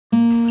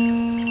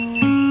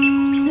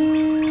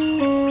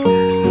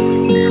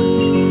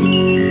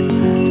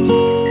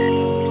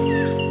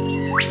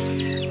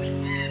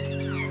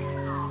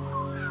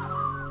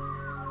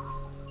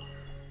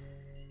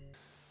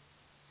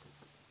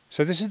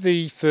So this is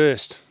the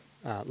first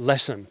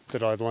lesson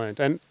that I've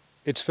learned, and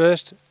it's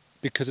first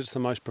because it's the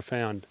most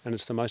profound and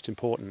it's the most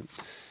important.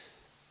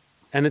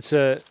 And it's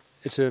a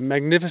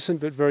magnificent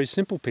but very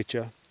simple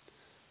picture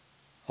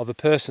of a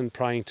person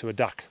praying to a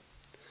duck.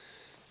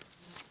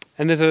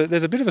 And there's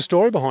a bit of a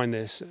story behind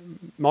this.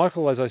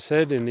 Michael, as I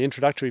said in the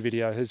introductory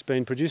video, has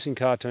been producing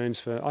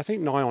cartoons for, I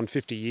think, nigh on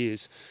 50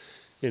 years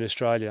in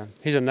Australia.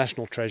 He's a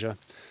national treasure.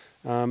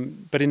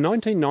 But in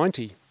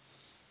 1990,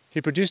 he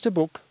produced a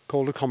book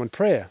called A Common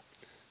Prayer.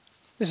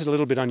 This is a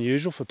little bit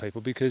unusual for people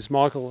because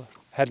Michael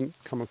hadn't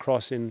come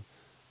across in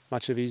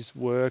much of his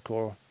work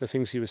or the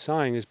things he was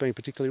saying as being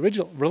particularly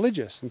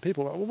religious. And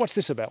people were, well, what's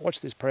this about? What's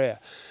this prayer?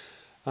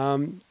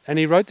 And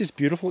he wrote this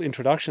beautiful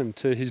introduction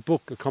to his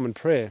book, A Common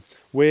Prayer,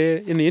 where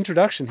in the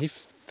introduction he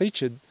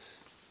featured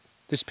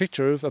this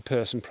picture of a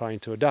person praying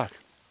to a duck.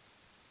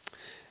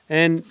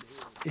 And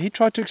he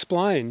tried to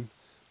explain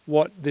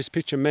what this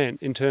picture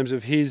meant in terms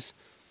of his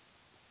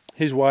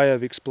way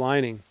of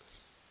explaining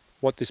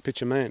what this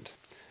picture meant.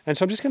 And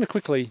so I'm just going to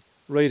quickly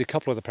read a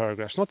couple of the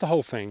paragraphs, not the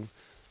whole thing,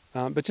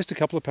 but just a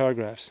couple of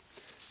paragraphs.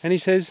 And he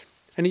says,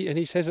 and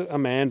he says a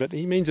man, but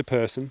he means a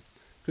person,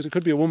 because it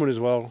could be a woman as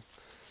well.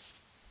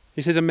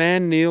 He says, a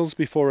man kneels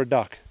before a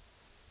duck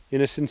in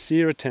a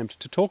sincere attempt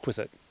to talk with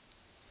it.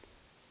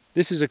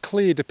 This is a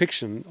clear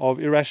depiction of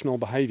irrational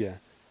behaviour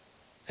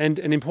and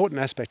an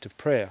important aspect of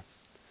prayer.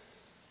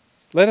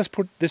 Let us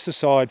put this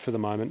aside for the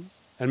moment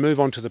and move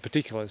on to the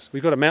particulars.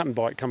 We've got a mountain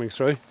bike coming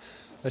through.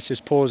 Let's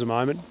just pause a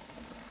moment.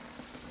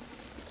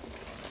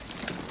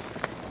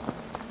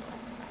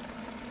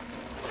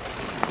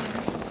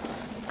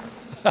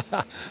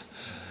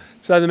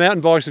 So the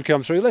mountain bikes have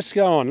come through. Let's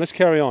go on. Let's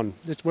carry on.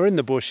 We're in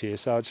the bush here,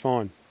 so it's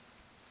fine.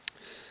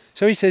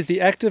 So he says,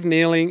 the act of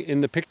kneeling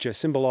in the picture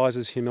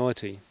symbolises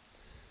humility.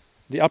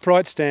 The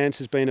upright stance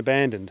has been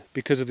abandoned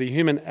because of the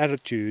human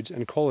attitudes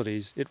and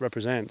qualities it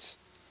represents.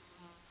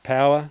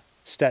 Power,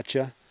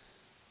 stature,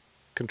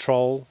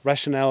 control,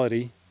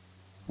 rationality,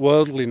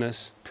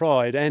 worldliness,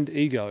 pride and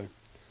ego.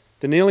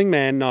 The kneeling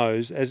man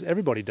knows, as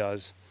everybody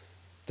does,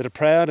 that a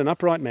proud and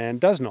upright man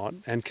does not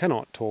and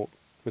cannot talk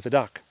with a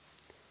duck.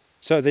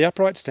 So the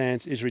upright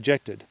stance is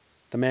rejected.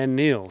 The man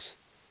kneels.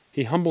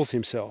 He humbles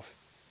himself.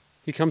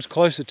 He comes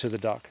closer to the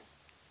duck.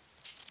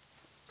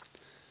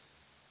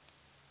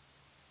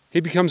 He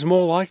becomes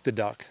more like the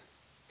duck.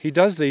 He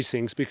does these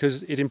things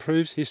because it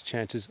improves his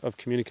chances of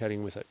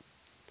communicating with it.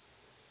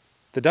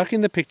 The duck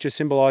in the picture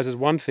symbolises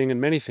one thing and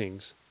many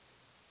things: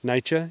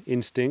 nature,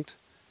 instinct,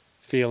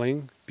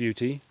 feeling,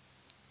 beauty,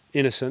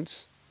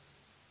 innocence,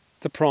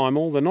 the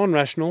primal, the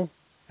non-rational,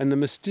 and the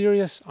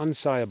mysterious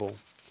unsayable.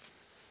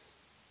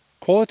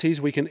 Qualities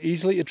we can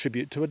easily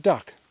attribute to a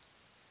duck,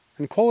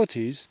 and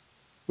qualities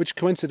which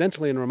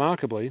coincidentally and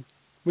remarkably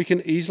we can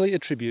easily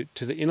attribute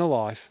to the inner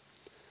life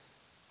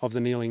of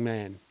the kneeling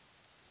man.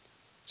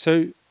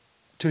 So,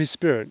 to his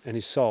spirit and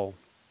his soul.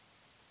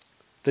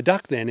 The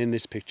duck then in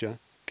this picture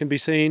can be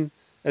seen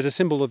as a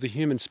symbol of the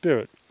human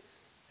spirit,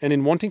 and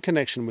in wanting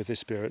connection with his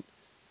spirit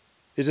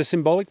is a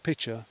symbolic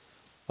picture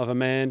of a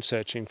man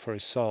searching for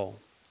his soul.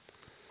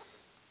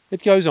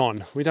 It goes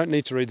on. We don't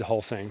need to read the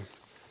whole thing.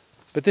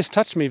 But this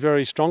touched me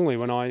very strongly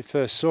when I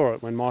first saw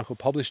it, when Michael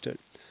published it.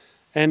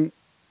 And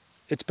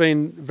it's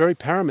been very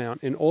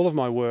paramount in all of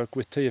my work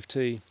with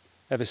TFT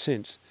ever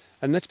since.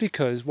 And that's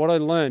because what I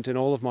learned in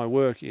all of my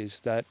work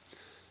is that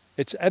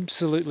it's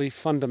absolutely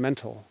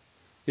fundamental,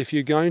 if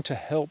you're going to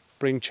help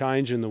bring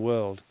change in the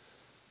world,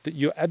 that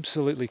you're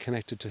absolutely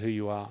connected to who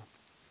you are.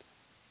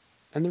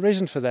 And the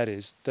reason for that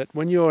is that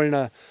when you're in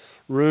a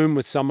room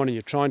with someone and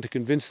you're trying to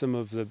convince them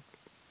of the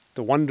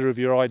wonder of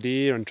your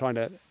idea and trying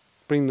to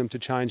bring them to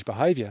change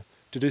behaviour,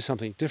 to do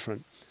something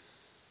different,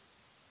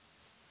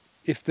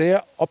 if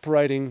they're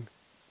operating,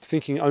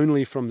 thinking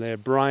only from their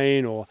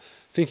brain or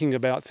thinking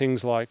about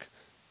things like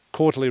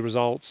quarterly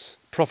results,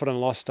 profit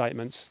and loss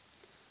statements,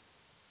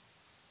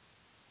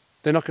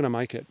 they're not going to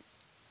make it.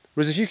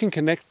 Whereas if you can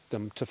connect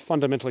them to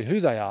fundamentally who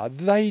they are,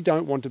 they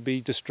don't want to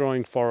be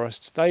destroying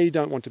forests, they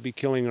don't want to be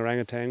killing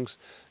orangutans,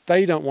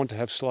 they don't want to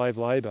have slave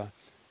labour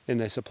in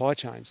their supply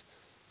chains.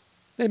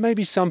 There may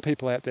be some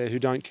people out there who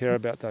don't care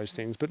about those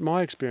things, but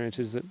my experience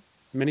is that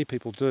many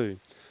people do.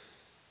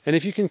 And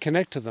if you can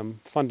connect to them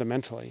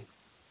fundamentally,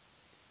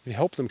 if you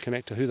help them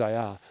connect to who they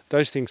are,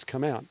 those things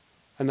come out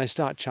and they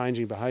start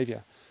changing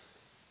behaviour.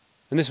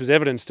 And this was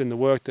evidenced in the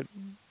work that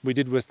we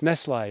did with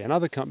Nestle and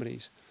other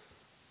companies,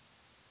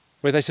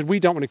 where they said, we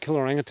don't want to kill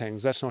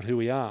orangutans, that's not who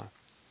we are.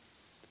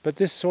 But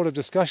this sort of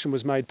discussion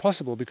was made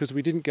possible because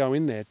we didn't go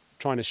in there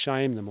trying to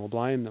shame them or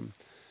blame them.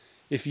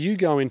 If you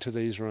go into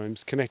these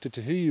rooms connected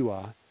to who you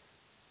are,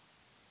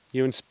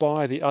 you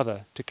inspire the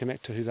other to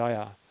connect to who they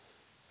are.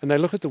 And they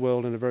look at the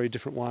world in a very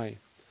different way.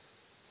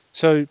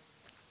 So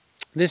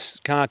this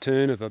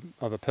cartoon of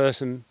a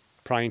person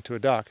praying to a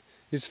duck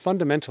is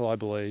fundamental, I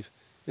believe,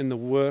 in the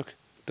work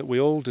that we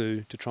all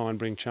do to try and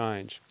bring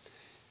change.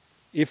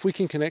 If we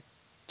can connect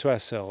to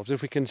ourselves,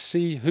 if we can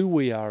see who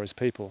we are as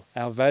people,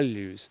 our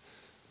values,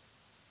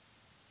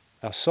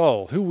 our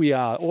soul, who we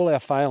are, all our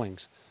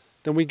failings,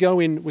 then we go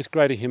in with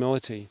greater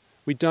humility.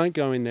 We don't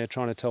go in there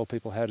trying to tell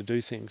people how to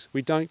do things.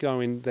 We don't go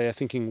in there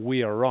thinking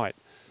we are right.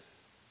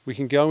 We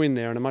can go in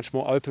there in a much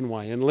more open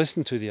way and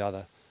listen to the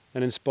other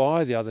and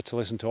inspire the other to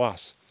listen to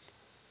us.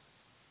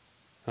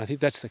 And I think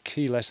that's the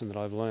key lesson that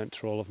I've learned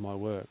through all of my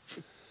work.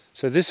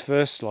 So this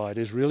first slide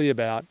is really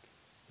about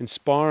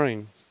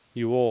inspiring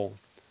you all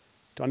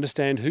to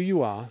understand who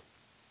you are,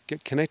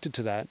 get connected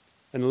to that,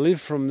 and live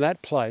from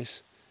that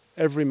place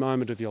every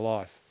moment of your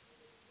life.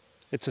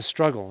 It's a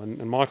struggle,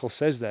 and Michael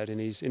says that in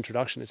his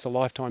introduction. It's a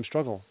lifetime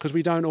struggle, because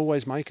we don't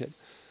always make it.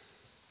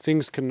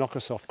 Things can knock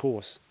us off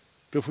course.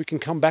 But if we can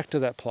come back to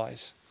that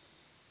place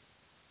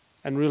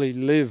and really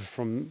live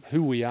from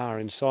who we are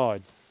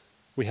inside,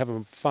 we have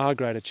a far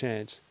greater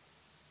chance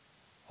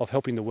of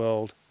helping the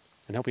world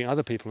and helping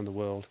other people in the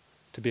world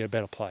to be a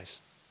better place.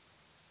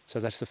 So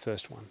that's the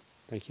first one.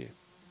 Thank you.